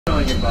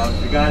talking about.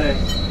 We got it.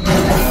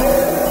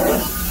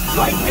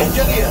 Flight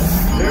engineers,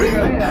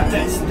 prepare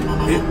test.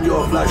 Hit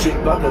your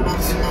flashing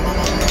buttons.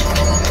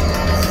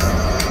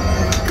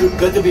 You'd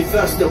better be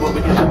faster when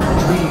we get into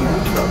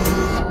real trouble.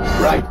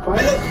 Right,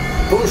 pilot,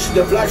 push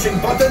the flashing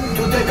button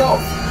to take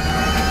off.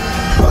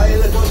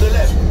 Pilot on the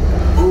left,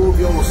 move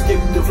your stick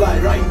to fly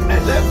right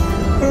and left.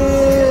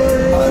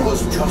 I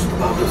was just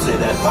about to say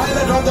that.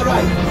 Pilot on the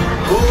right,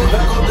 pull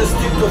back on the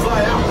stick to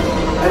fly out,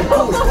 and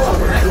push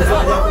forward to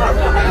fly up.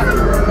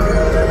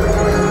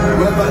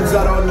 Weapons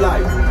are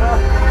online.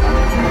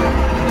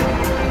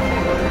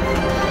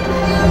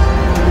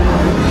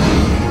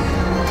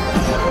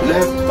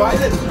 Left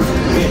pilot,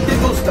 hit the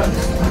boosters.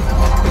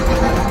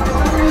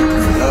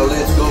 Now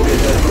let's go get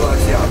that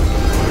coaxium.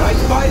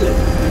 Right pilot,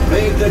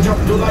 make the jump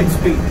to light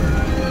speed.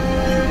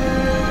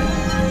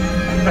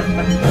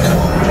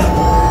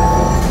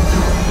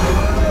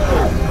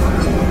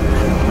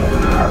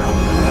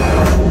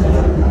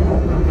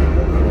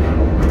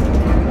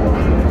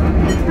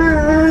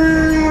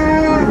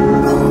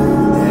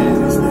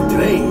 There's the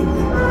train.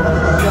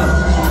 Come,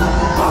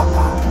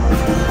 Papa.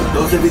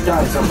 Those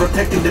evitars are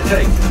protecting the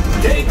train.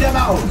 Take them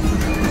out!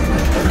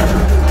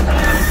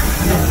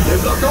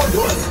 They've locked onto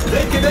us!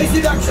 Make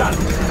evasive action!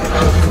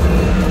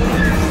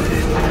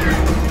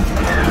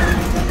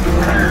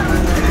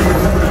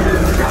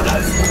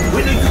 Gunners!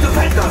 We need to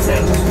defend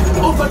ourselves!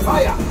 Open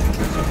fire!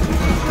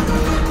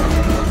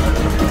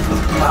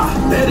 Ah,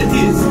 there it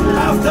is!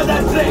 After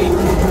that train!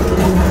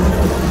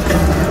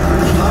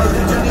 Flight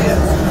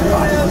engineers!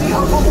 Fire the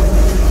harpoon!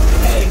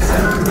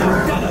 Excellent! Now,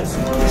 gunners!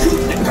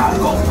 Shoot the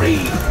cargo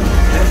free!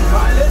 And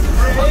pilot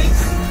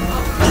brakes!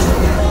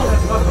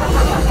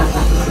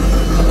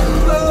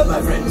 Well,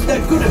 my friends,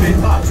 that could have been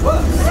much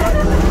worse.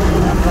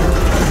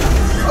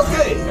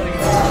 Okay,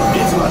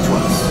 it's much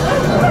worse.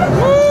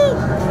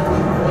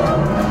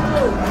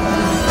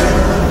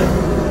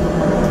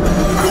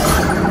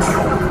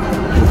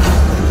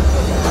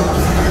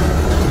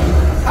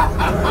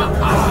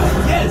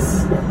 Yes,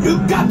 you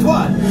got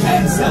one.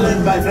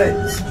 Excellent, my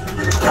friends.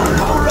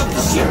 Power up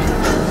the ship.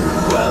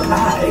 Well,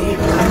 I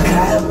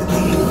grab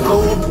the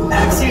gold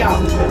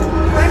axiom.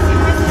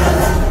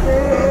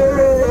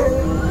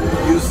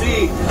 You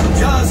see,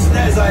 just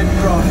as I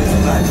promised,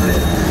 my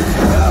friend,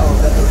 now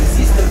that the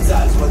resistance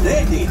has what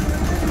they need,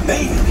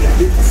 maybe a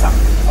little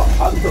something for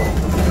Hondo.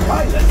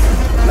 Pilots,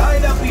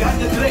 line up behind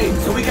the train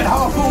so we can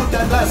harpoon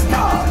that last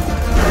car.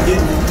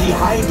 Get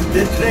behind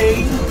the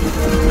train.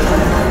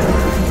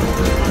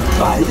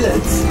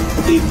 Pilots,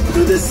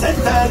 into the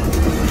center.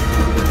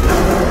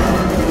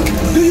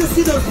 Do you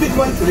see those big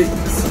white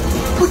rings?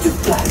 Would you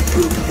fly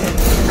through them?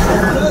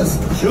 Just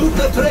shoot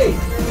the train.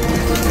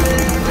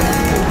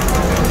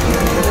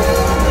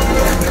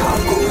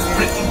 Cargo's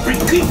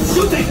breaking, keep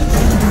shooting!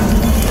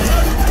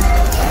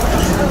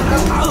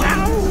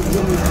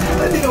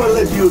 I think I will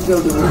let you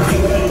tell the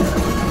routine.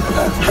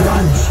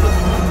 Punch!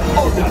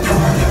 Oh, that's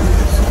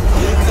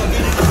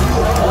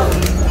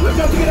we've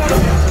got to get out of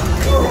here!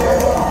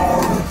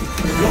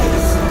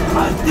 Yes,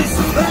 a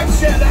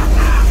distraction!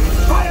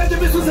 Fire the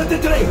missiles at the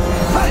train!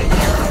 Hurry!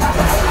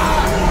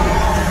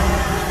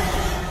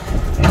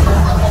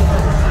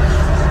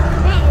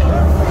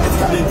 It's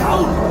coming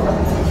down!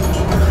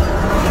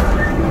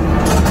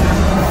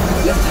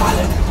 Left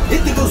pilot,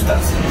 hit the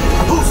boosters!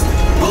 Boost!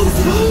 Boost!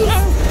 Boost!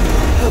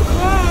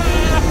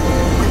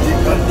 We did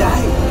not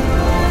die!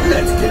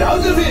 Let's get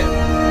out of here!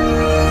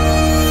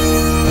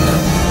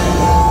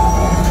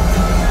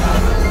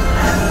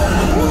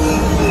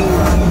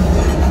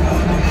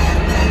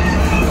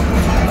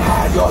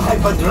 Your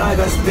hyperdrive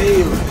has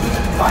failed.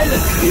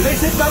 Pilot,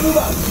 evasive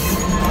maneuver.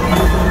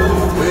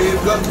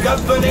 We've got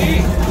company.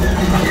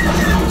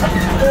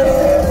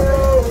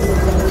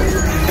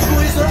 Who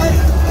is right?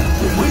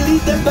 If we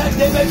lead them back,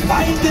 they may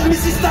find the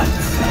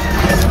resistance.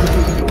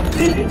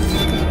 Hit it.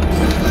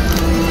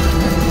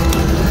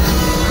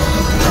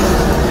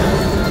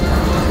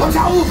 Watch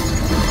out!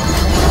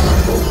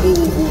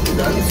 Oh,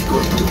 that is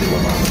good to do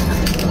about.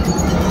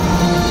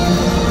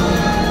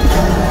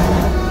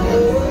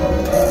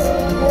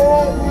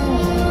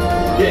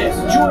 Yes,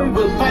 Joy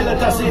will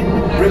pilot us in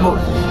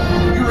remote.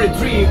 You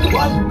retrieved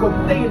one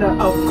container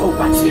of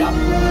coaxium.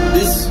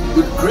 This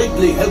would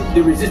greatly help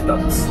the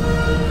resistance.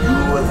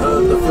 You have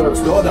heard the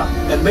first order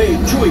and made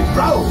Chewie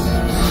proud.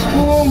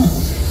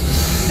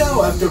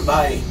 Now, after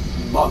my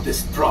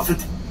modest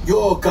profit,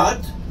 your cut,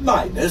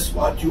 minus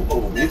what you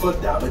owe me for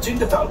damaging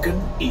the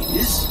Falcon,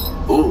 is...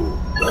 Oh,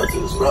 that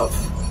is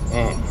rough.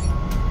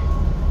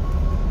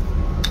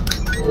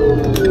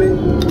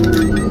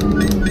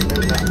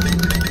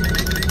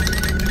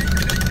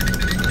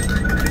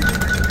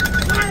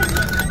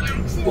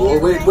 Oh,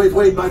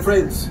 wait, my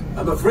friends.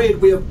 I'm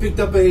afraid we have picked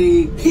up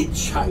a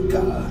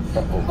hitchhiker.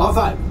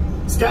 Enfin,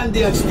 scan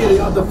the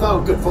exterior of the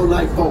Falcon for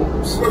life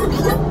forms.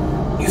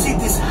 You see,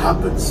 this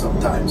happens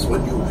sometimes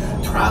when you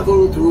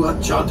travel through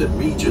uncharted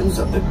regions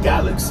of the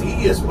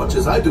galaxy as much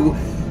as I do.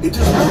 It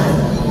is not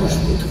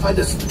unusual to find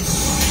us.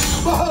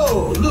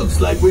 Whoa, looks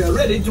like we are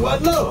ready to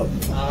unload.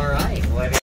 All right.